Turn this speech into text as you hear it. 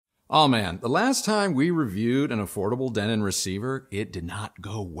Oh man, the last time we reviewed an affordable Denon receiver, it did not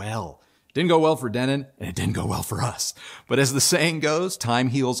go well. It didn't go well for Denon, and it didn't go well for us. But as the saying goes, time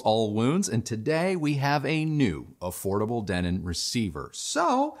heals all wounds, and today we have a new affordable Denon receiver.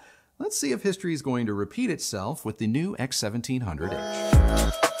 So, let's see if history is going to repeat itself with the new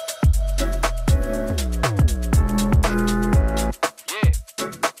X1700H.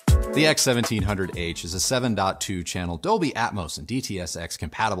 The X1700H is a 7.2 channel Dolby Atmos and DTS:X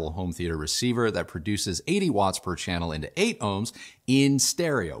compatible home theater receiver that produces 80 watts per channel into 8 ohms in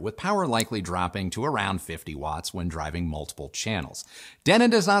stereo, with power likely dropping to around 50 watts when driving multiple channels. Denon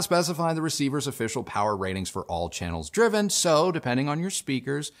does not specify the receiver's official power ratings for all channels driven, so depending on your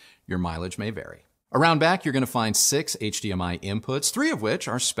speakers, your mileage may vary. Around back, you're going to find 6 HDMI inputs, 3 of which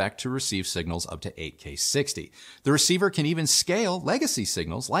are spec'd to receive signals up to 8K 60. The receiver can even scale legacy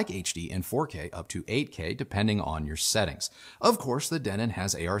signals like HD and 4K up to 8K depending on your settings. Of course, the Denon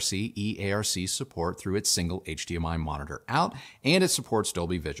has ARC, eARC support through its single HDMI monitor out, and it supports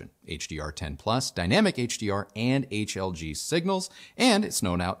Dolby Vision, HDR10+, Dynamic HDR, and HLG signals, and it's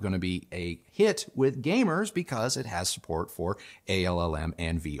no doubt going to be a hit with gamers because it has support for ALLM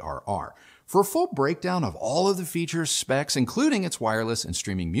and VRR. For a full breakdown of all of the features, specs, including its wireless and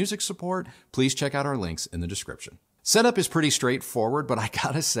streaming music support, please check out our links in the description. Setup is pretty straightforward, but I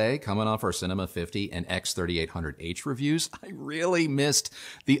gotta say, coming off our Cinema 50 and X3800H reviews, I really missed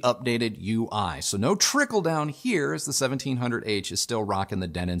the updated UI. So no trickle down here, as the 1700H is still rocking the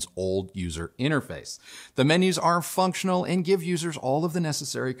Denon's old user interface. The menus are functional and give users all of the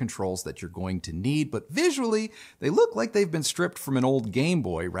necessary controls that you're going to need, but visually, they look like they've been stripped from an old Game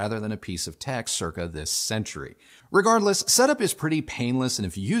Boy rather than a piece of tech circa this century. Regardless, setup is pretty painless, and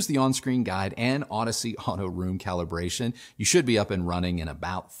if you use the on-screen guide and Odyssey Auto Room calibration, you should be up and running in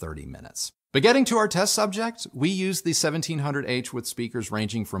about 30 minutes. But getting to our test subject, we used the 1700H with speakers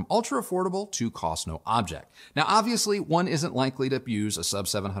ranging from ultra affordable to cost no object. Now obviously, one isn't likely to use a sub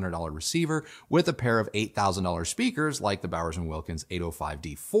 $700 receiver with a pair of $8,000 speakers like the Bowers & Wilkins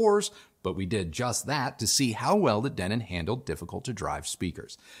 805D4s, but we did just that to see how well the Denon handled difficult to drive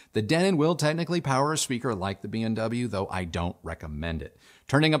speakers. The Denon will technically power a speaker like the B&W, though I don't recommend it.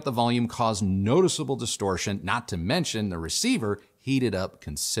 Turning up the volume caused noticeable distortion, not to mention the receiver heated up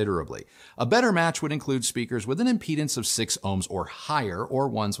considerably. A better match would include speakers with an impedance of 6 ohms or higher, or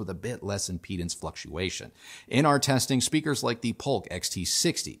ones with a bit less impedance fluctuation. In our testing, speakers like the Polk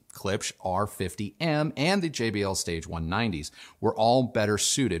XT60, Klipsch R50M, and the JBL Stage 190s were all better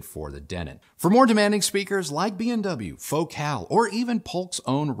suited for the Denon. For more demanding speakers like B&W, Focal, or even Polk's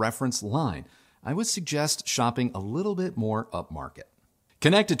own reference line, I would suggest shopping a little bit more upmarket.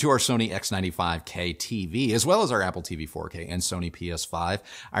 Connected to our Sony X95K TV, as well as our Apple TV 4K and Sony PS5,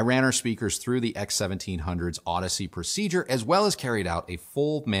 I ran our speakers through the X1700's Odyssey procedure, as well as carried out a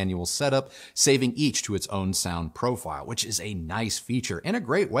full manual setup, saving each to its own sound profile, which is a nice feature and a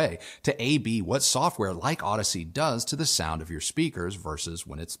great way to A/B what software like Odyssey does to the sound of your speakers versus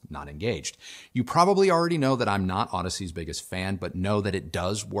when it's not engaged. You probably already know that I'm not Odyssey's biggest fan, but know that it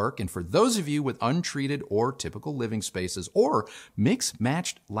does work, and for those of you with untreated or typical living spaces or mix-matched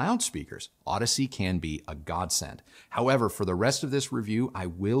loudspeakers, Odyssey can be a godsend. However, for the rest of this review, I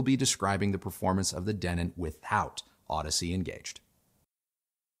will be describing the performance of the Denon without Odyssey engaged.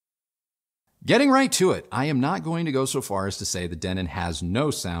 Getting right to it, I am not going to go so far as to say the Denon has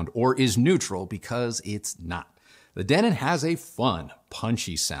no sound or is neutral, because it's not. The Denon has a fun,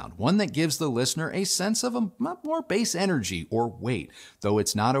 punchy sound, one that gives the listener a sense of a more bass energy or weight, though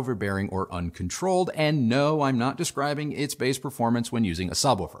it's not overbearing or uncontrolled, and no, I'm not describing its bass performance when using a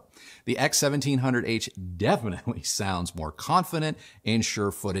subwoofer. The X1700H definitely sounds more confident and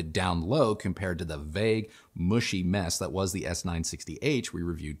sure-footed down low compared to the vague, mushy mess that was the S960H we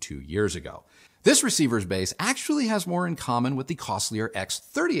reviewed 2 years ago. This receiver's bass actually has more in common with the costlier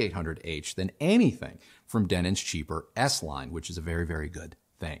X3800H than anything from Denon's cheaper S line, which is a very, very good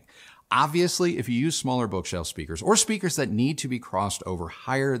thing. Obviously, if you use smaller bookshelf speakers or speakers that need to be crossed over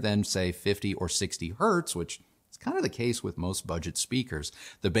higher than, say, 50 or 60 hertz, which is kind of the case with most budget speakers,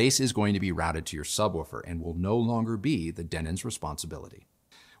 the bass is going to be routed to your subwoofer and will no longer be the Denon's responsibility.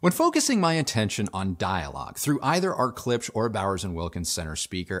 When focusing my attention on dialogue through either our Klipsch or Bowers & Wilkins center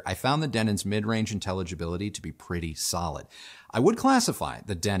speaker, I found the Denon's mid-range intelligibility to be pretty solid. I would classify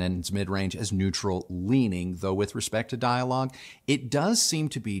the Denon's mid-range as neutral leaning, though with respect to dialogue, it does seem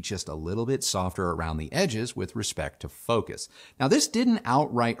to be just a little bit softer around the edges with respect to focus. Now, this didn't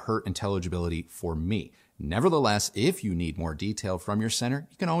outright hurt intelligibility for me. Nevertheless, if you need more detail from your center,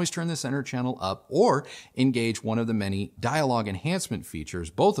 you can always turn the center channel up or engage one of the many dialogue enhancement features,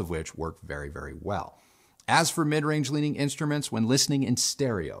 both of which work very, very well. As for mid-range leaning instruments, when listening in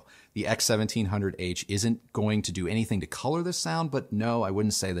stereo, the X1700H isn't going to do anything to color the sound, but no, I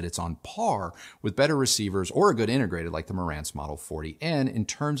wouldn't say that it's on par with better receivers or a good integrated like the Marantz Model 40N in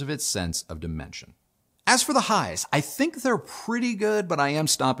terms of its sense of dimension. As for the highs, I think they're pretty good, but I am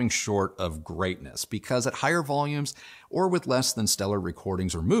stopping short of greatness because at higher volumes or with less than stellar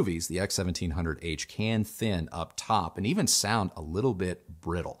recordings or movies, the X1700H can thin up top and even sound a little bit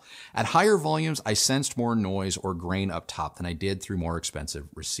brittle. At higher volumes, I sensed more noise or grain up top than I did through more expensive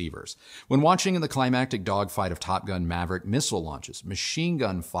receivers. When watching in the climactic dogfight of Top Gun Maverick, missile launches, machine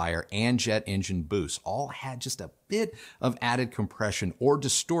gun fire, and jet engine boosts all had just a bit of added compression or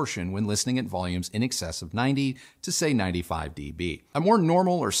distortion when listening at volumes in excess of 90 to say 95 dB. At more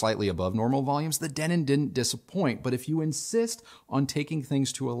normal or slightly above normal volumes, the Denon didn't disappoint, but if you insist on taking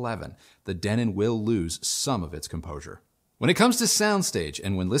things to 11, the Denon will lose some of its composure. When it comes to soundstage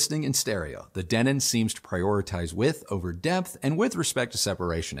and when listening in stereo, the Denon seems to prioritize width over depth, and with respect to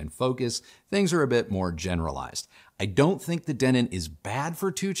separation and focus, things are a bit more generalized. I don't think the Denon is bad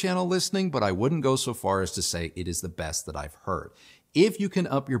for two-channel listening, but I wouldn't go so far as to say it is the best that I've heard. If you can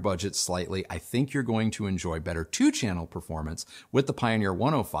up your budget slightly, I think you're going to enjoy better two-channel performance with the Pioneer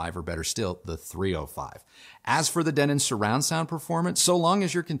 105 or better still, the 305. As for the Denon surround sound performance, so long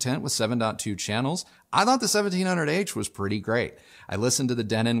as you're content with 7.2 channels, I thought the 1700H was pretty great. I listened to the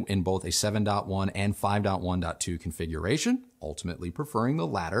Denon in both a 7.1 and 5.1.2 configuration, ultimately preferring the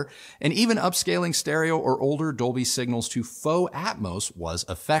latter, and even upscaling stereo or older Dolby signals to faux Atmos was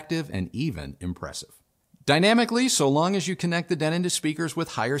effective and even impressive. Dynamically, so long as you connect the Denon to speakers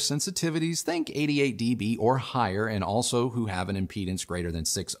with higher sensitivities, think 88 dB or higher, and also who have an impedance greater than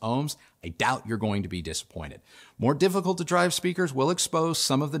 6 ohms, I doubt you're going to be disappointed. More difficult to drive speakers will expose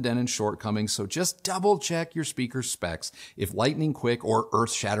some of the Denon shortcomings, so just double check your speaker specs if lightning quick or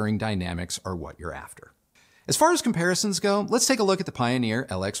earth-shattering dynamics are what you're after. As far as comparisons go, let's take a look at the Pioneer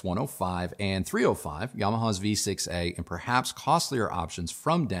LX105 and 305, Yamaha's V6A, and perhaps costlier options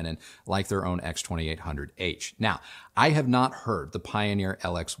from Denon like their own X2800H. Now, I have not heard the Pioneer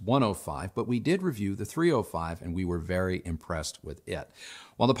LX105, but we did review the 305 and we were very impressed with it.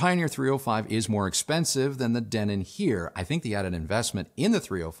 While the Pioneer 305 is more expensive than the Denon here, I think the added investment in the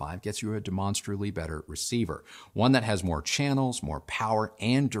 305 gets you a demonstrably better receiver. One that has more channels, more power,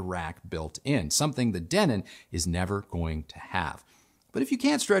 and DIRAC built in, something the Denon is never going to have. But if you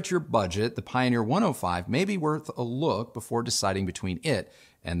can't stretch your budget, the Pioneer 105 may be worth a look before deciding between it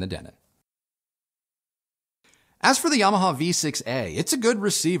and the Denon. As for the Yamaha V6A, it's a good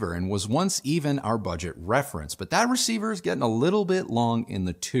receiver and was once even our budget reference, but that receiver is getting a little bit long in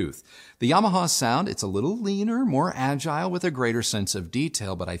the tooth. The Yamaha sound, it's a little leaner, more agile with a greater sense of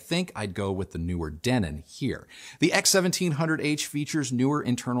detail, but I think I'd go with the newer Denon here. The X1700H features newer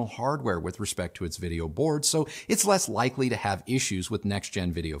internal hardware with respect to its video board, so it's less likely to have issues with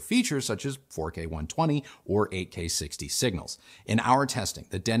next-gen video features such as 4K 120 or 8K 60 signals. In our testing,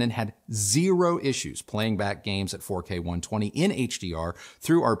 the Denon had zero issues playing back games at 4K 120 in HDR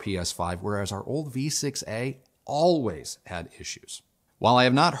through our PS5, whereas our old V6A always had issues. While I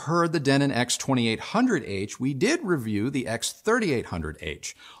have not heard the Denon X2800H, we did review the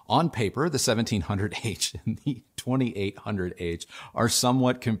X3800H. On paper, the 1700H and the 2800H are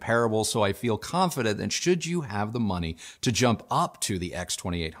somewhat comparable, so I feel confident that should you have the money to jump up to the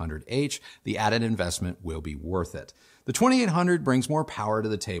X2800H, the added investment will be worth it. The 2800 brings more power to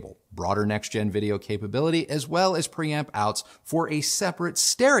the table, broader next-gen video capability, as well as preamp outs for a separate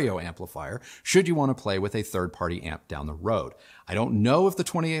stereo amplifier should you want to play with a third-party amp down the road. I don't know if the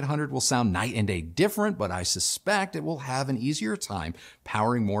 2800 will sound night and day different, but I suspect it will have an easier time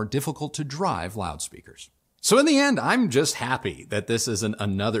powering more difficult-to-drive loudspeakers. So in the end, I'm just happy that this isn't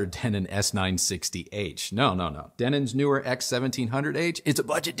another Denon S960H. No. Denon's newer X1700H, it's a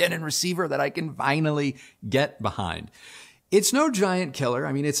budget Denon receiver that I can finally get behind. It's no giant killer.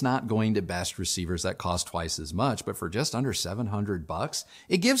 I mean, it's not going to best receivers that cost twice as much, but for just under $700,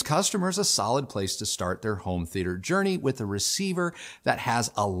 it gives customers a solid place to start their home theater journey with a receiver that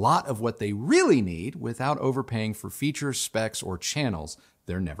has a lot of what they really need without overpaying for features, specs, or channels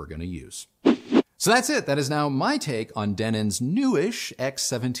they're never going to use. So that's it. That is now my take on Denon's newish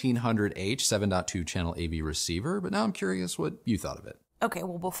X1700H 7.2 channel AV receiver, but now I'm curious what you thought of it. Okay,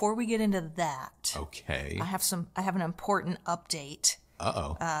 well, before we get into that, okay, I have an important update.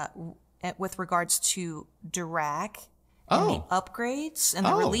 With regards to DIRAC and the upgrades and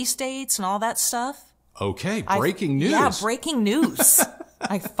the release dates and all that stuff. Okay, breaking news. Yeah, breaking news.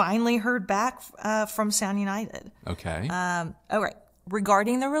 I finally heard back from Sound United. Okay. All right.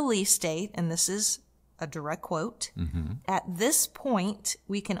 Regarding the release date, and this is a direct quote, at this point,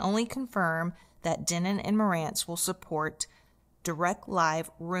 we can only confirm that Denon and Marantz will support direct live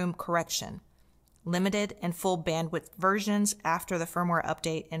room correction, limited and full bandwidth versions after the firmware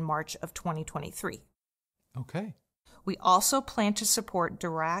update in March of 2023. Okay. We also plan to support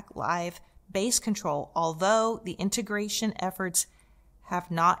DIRAC live bass control, although the integration efforts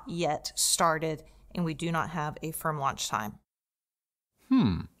have not yet started and we do not have a firm launch time.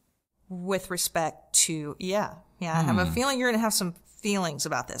 With respect to, I have a feeling you're going to have some feelings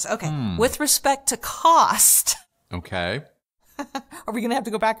about this. Okay. With respect to cost. Okay. Are we going to have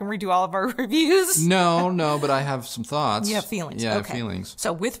to go back and redo all of our reviews? No, but I have some thoughts. You have feelings. Yeah, okay. feelings.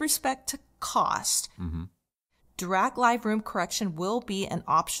 So with respect to cost, DIRAC Live Room Correction will be an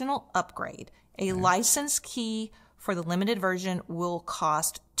optional upgrade. A license key for the limited version will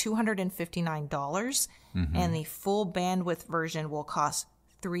cost $259, and the full bandwidth version will cost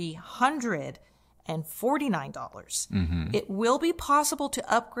 $349. It will be possible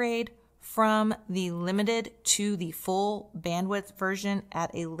to upgrade from the limited to the full bandwidth version at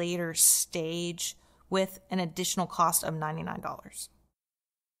a later stage with an additional cost of $99.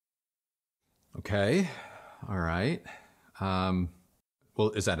 Okay. All right.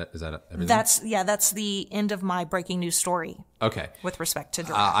 Well, is that it? Is that everything? That's the end of my breaking news story. Okay. With respect to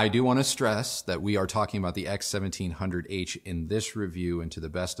DIRAC. I do want to stress that we are talking about the X1700H in this review, and to the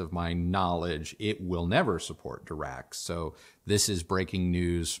best of my knowledge, it will never support DIRAC. So this is breaking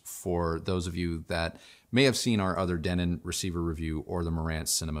news for those of you that may have seen our other Denon receiver review or the Marantz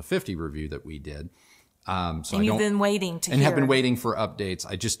Cinema 50 review that we did. And you've been waiting to hear. And have been waiting for updates.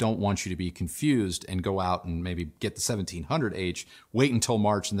 I just don't want you to be confused and go out and maybe get the 1700H, wait until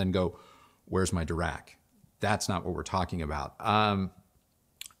March, and then go, where's my DIRAC? That's not what we're talking about.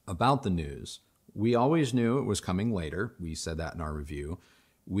 About the news, we always knew it was coming later. We said that in our review.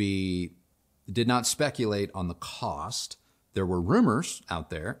 We did not speculate on the cost. There were rumors out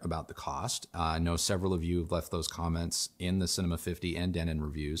there about the cost. I know several of you have left those comments in the Cinema 50 and Denon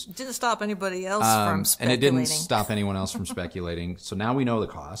reviews. It didn't stop anybody else from speculating. And it didn't stop anyone else from speculating. So now we know the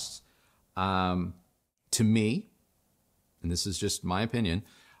costs. To me, and this is just my opinion,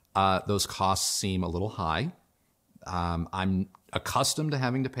 those costs seem a little high. I'm accustomed to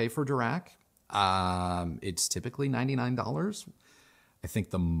having to pay for DIRAC. It's typically $99. I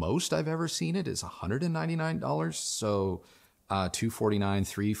think the most I've ever seen it is $199. So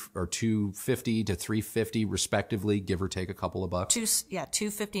 $249, or $250 to $350 respectively, give or take a couple of bucks.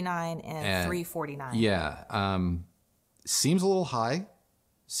 $259 and $349. Yeah, seems a little high.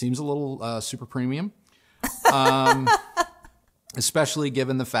 Seems a little super premium, especially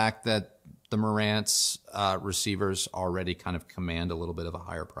given the fact that the Marantz receivers already kind of command a little bit of a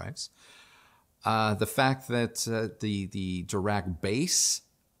higher price. The fact that the DIRAC base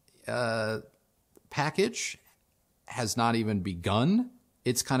package has not even begun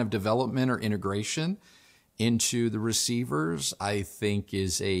its kind of development or integration into the receivers, I think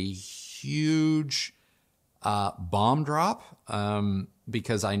is a huge bomb drop,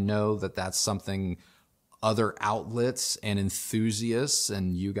 because I know that that's something other outlets and enthusiasts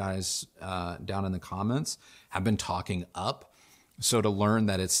and you guys down in the comments have been talking up. So to learn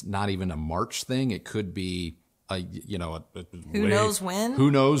that it's not even a March thing, it could be who knows when.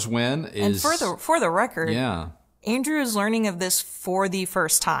 Who knows when is. And for the record, yeah, Andrew is learning of this for the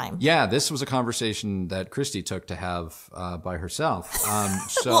first time. Yeah, this was a conversation that Christy took to have by herself.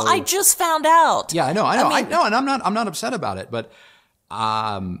 So well, I just found out. Yeah, I know, and I'm not upset about it. But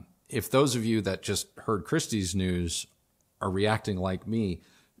if those of you that just heard Christy's news are reacting like me,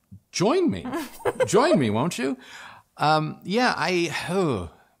 join me, won't you?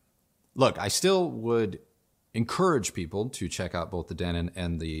 Look, I still would encourage people to check out both the Denon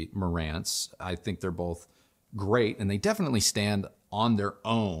and the Marantz. I think they're both great, and they definitely stand on their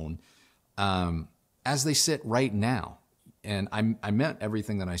own as they sit right now. And I meant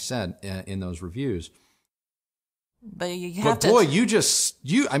everything that I said in those reviews. But you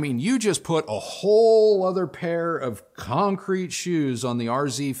just put a whole other pair of concrete shoes on the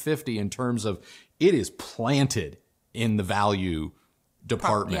RZ50 in terms of it is planted in the value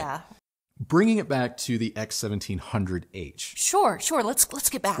department. Yeah. Bringing it back to the X1700H. Sure. Let's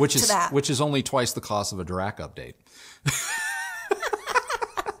get back to that. Which is only twice the cost of a DIRAC update.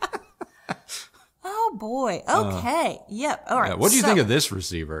 Oh boy. Okay. Yep. All right. Yeah. What do you think of this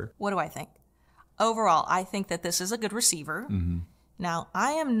receiver? What do I think? Overall, I think that this is a good receiver. Mm-hmm. Now,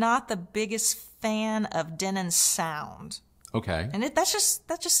 I am not the biggest fan of Denon's sound. Okay. And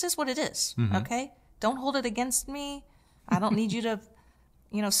that just is what it is. Mm-hmm. Okay? Don't hold it against me. I don't need you to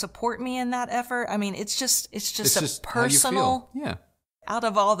support me in that effort. I mean, it's just a personal. Yeah. Out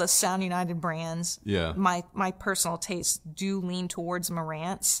of all the Sound United brands, yeah, my personal tastes do lean towards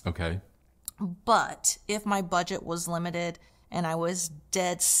Marantz. Okay. But if my budget was limited and I was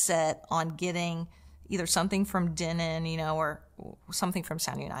dead set on getting either something from Denon, you know, or something from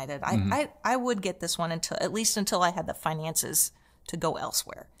Sound United, I would get this one at least until I had the finances to go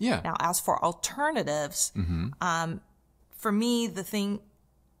elsewhere. Yeah. Now, as for alternatives, for me, the thing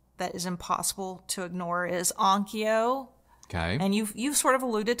that is impossible to ignore is ONKYO. Okay. And you've sort of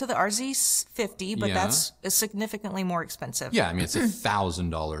alluded to the RZ50, but that's significantly more expensive. Yeah, I mean, it's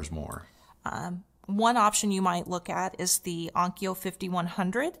 $1,000 more. One option you might look at is the ONKYO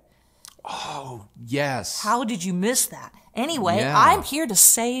 5100. Oh, yes. How did you miss that? Anyway, I'm here to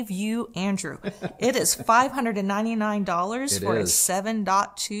save you, Andrew. It is $599 for a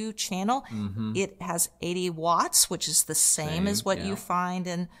 7.2 channel. It has 80 watts, which is the same as what you find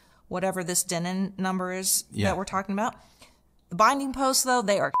in whatever this Denon number is that we're talking about. The binding posts, though,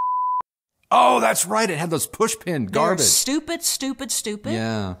 they are... Oh, that's right. It had those push pin garbage. They're stupid, stupid, stupid.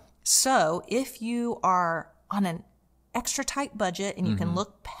 Yeah. So if you are on an extra tight budget and you can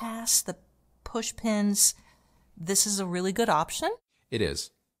look past the push pins, this is a really good option. It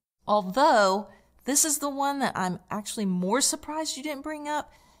is. Although this is the one that I'm actually more surprised you didn't bring up.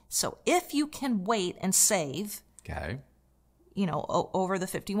 So if you can wait and save, you know, over the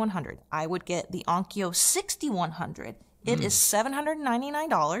 5100, I would get the ONKYO 6100. It is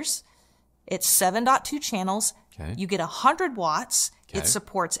 $799. It's 7.2 channels. You get 100 watts. It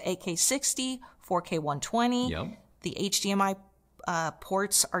supports AK60, 4K 120. The HDMI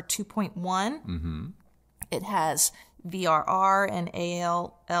ports are 2.1. It has VRR and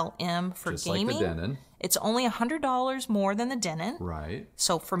ALLM for just gaming. Like the Denon. It's only $100 more than the Denon. Right.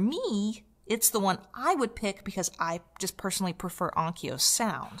 So for me, it's the one I would pick because I just personally prefer ONKYO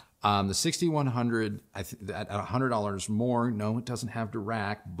sound. The 6100 at $100 more. No, it doesn't have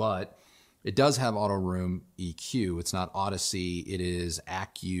DIRAC, but it does have auto room EQ. It's not Odyssey. It is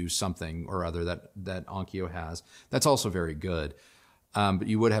ACU something or other that ONKYO has. That's also very good. But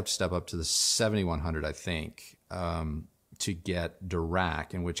you would have to step up to the 7100, I think, to get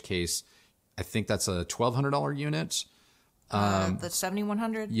DIRAC, in which case I think that's a $1,200 unit. The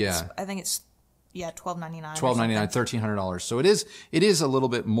 7100? Yeah. I think it's, $1,299. $1,299, $1,300. So it is a little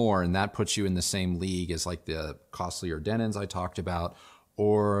bit more, and that puts you in the same league as like the costlier Denons I talked about,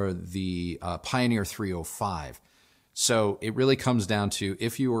 or the Pioneer 305. So it really comes down to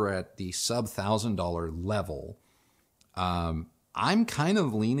if you were at the sub $1,000 level, I'm kind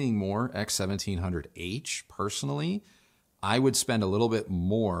of leaning more X1700H personally. I would spend a little bit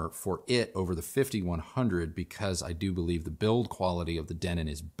more for it over the 5100 because I do believe the build quality of the Denon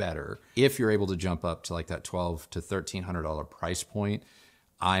is better. If you're able to jump up to like that $1,200 to $1,300 price point,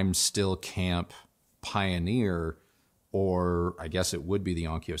 I'm still camp Pioneer, or I guess it would be the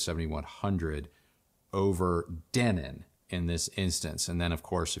ONKYO 7100 over Denon in this instance. And then, of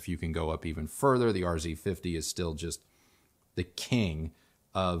course, if you can go up even further, the RZ50 is still just the king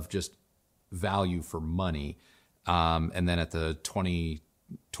of just value for money. And then at the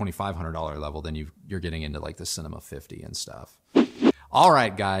 $2,500 level, then you're getting into like the Cinema 50 and stuff. All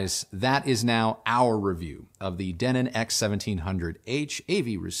right, guys, that is now our review of the Denon X1700H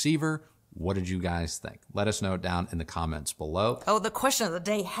AV receiver. What did you guys think? Let us know down in the comments below. Oh, the question of the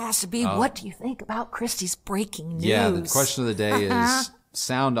day has to be, what do you think about Christy's breaking news? Yeah, the question of the day is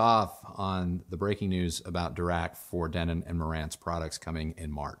sound off on the breaking news about DIRAC for Denon and Marantz products coming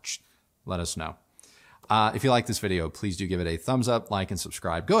in March. Let us know. If you like this video, please do give it a thumbs up, like, and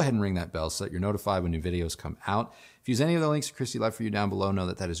subscribe. Go ahead and ring that bell so that you're notified when new videos come out. If you use any of the links that Christy left for you down below, know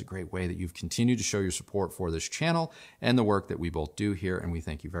that that is a great way that you've continued to show your support for this channel and the work that we both do here, and we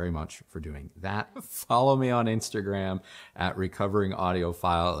thank you very much for doing that. Follow me on Instagram at Recovering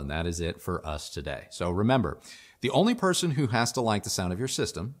Audiophile, and that is it for us today. So remember, the only person who has to like the sound of your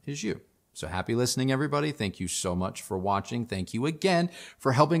system is you. So happy listening, everybody. Thank you so much for watching. Thank you again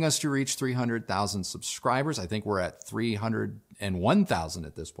for helping us to reach 300,000 subscribers. I think we're at 301,000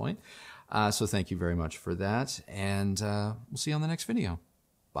 at this point. So thank you very much for that. And we'll see you on the next video.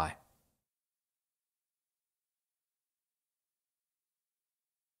 Bye.